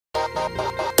What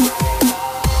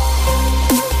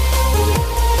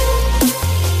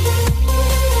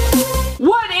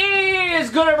is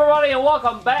good, everybody, and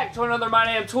welcome back to another My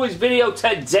Damn Toys video.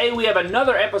 Today we have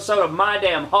another episode of My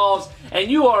Damn Hauls, and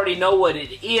you already know what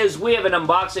it is. We have an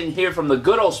unboxing here from the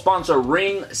good old sponsor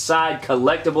Ringside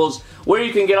Collectibles, where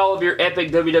you can get all of your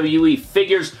epic WWE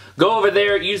figures. Go over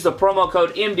there, use the promo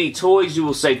code MDTOYS. You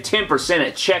will save 10%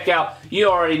 at checkout. You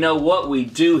already know what we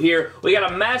do here. We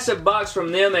got a massive box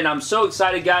from them, and I'm so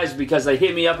excited, guys, because they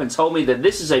hit me up and told me that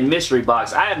this is a mystery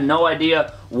box. I have no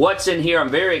idea what's in here. I'm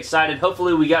very excited.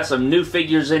 Hopefully we got some new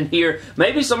figures in here.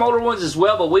 Maybe some older ones as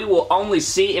well, but we will only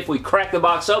see if we crack the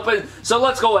box open. So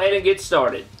let's go ahead and get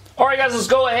started. Alright guys, let's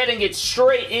go ahead and get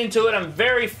straight into it. I'm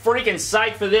very freaking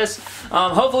psyched for this.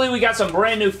 Hopefully we got some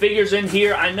brand new figures in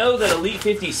here. I know that Elite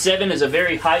 57 is a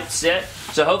very hyped set,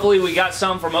 so hopefully we got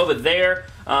some from over there.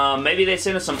 Maybe they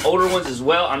sent us some older ones as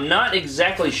well. I'm not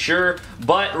exactly sure,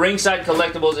 but Ringside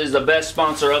Collectibles is the best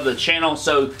sponsor of the channel,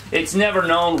 so it's never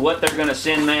known what they're going to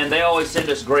send, man. They always send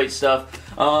us great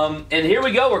stuff. And here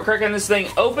we go. We're cracking this thing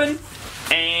open,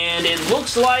 and it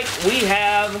looks like we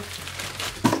have...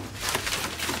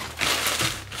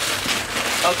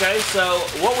 Okay, so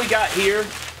what we got here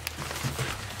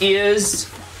is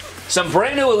some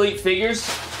brand new Elite figures.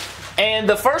 And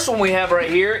the first one we have right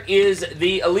here is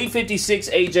the Elite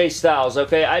 56 AJ Styles.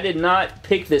 Okay, I did not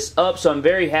pick this up, so I'm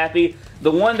very happy.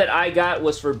 The one that I got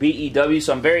was for BEW,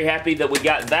 so I'm very happy that we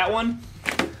got that one.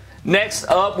 Next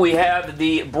up, we have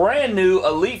the brand new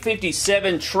Elite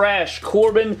 57 Trash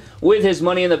Corbin with his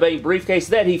Money in the Bank briefcase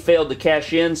that he failed to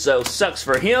cash in, so sucks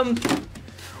for him.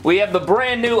 We have the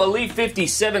brand new Elite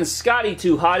 57 Scotty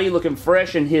 2 Hottie looking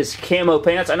fresh in his camo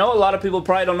pants. I know a lot of people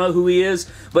probably don't know who he is,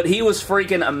 but he was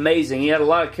freaking amazing. He had a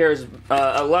lot of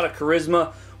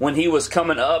charisma when he was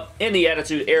coming up in the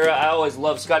Attitude Era. I always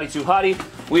loved Scotty 2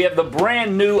 Hottie. We have the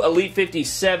brand new Elite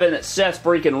 57 Seth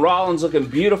freaking Rollins looking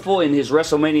beautiful in his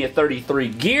WrestleMania 33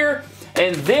 gear.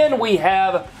 And then we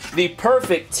have the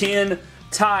Perfect 10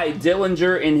 Tye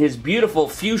Dillinger in his beautiful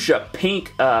fuchsia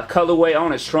pink colorway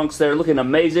on his trunks there, looking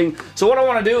amazing. So what I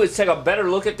want to do is take a better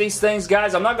look at these things,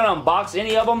 guys. I'm not going to unbox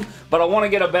any of them, but I want to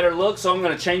get a better look, so I'm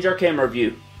going to change our camera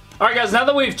view. Alright guys, now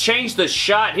that we've changed the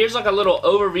shot, here's like a little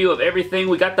overview of everything.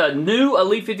 We got the new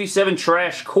Elite 57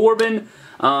 Trash Corbin,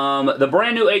 the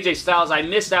brand new AJ Styles. I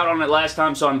missed out on it last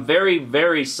time, so I'm very,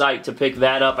 very psyched to pick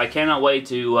that up. I cannot wait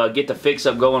to get the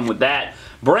fix-up going with that.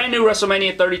 Brand new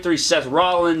WrestleMania 33 Seth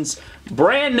Rollins.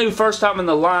 Brand new first time in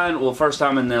the line, well, first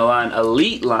time in the line,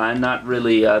 Elite line, not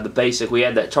really the basic. We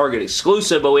had that Target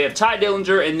exclusive, but we have Tye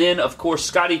Dillinger, and then, of course,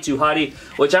 Scotty 2 Hottie,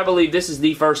 which I believe this is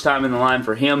the first time in the line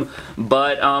for him.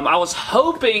 But I was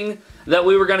hoping that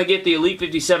we were going to get the Elite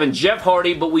 57 Jeff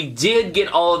Hardy, but we did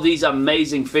get all of these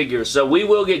amazing figures. So we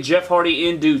will get Jeff Hardy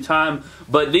in due time,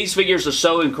 but these figures are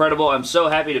so incredible. I'm so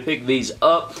happy to pick these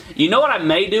up. You know what I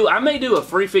may do? I may do a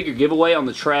free figure giveaway on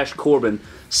the Trash Corbin.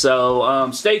 So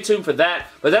stay tuned for that.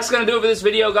 But that's going to do it for this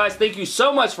video, guys. Thank you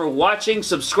so much for watching.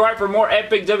 Subscribe for more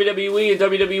epic WWE and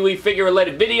WWE figure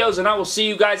related videos, and I will see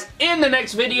you guys in the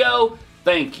next video.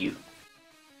 Thank you.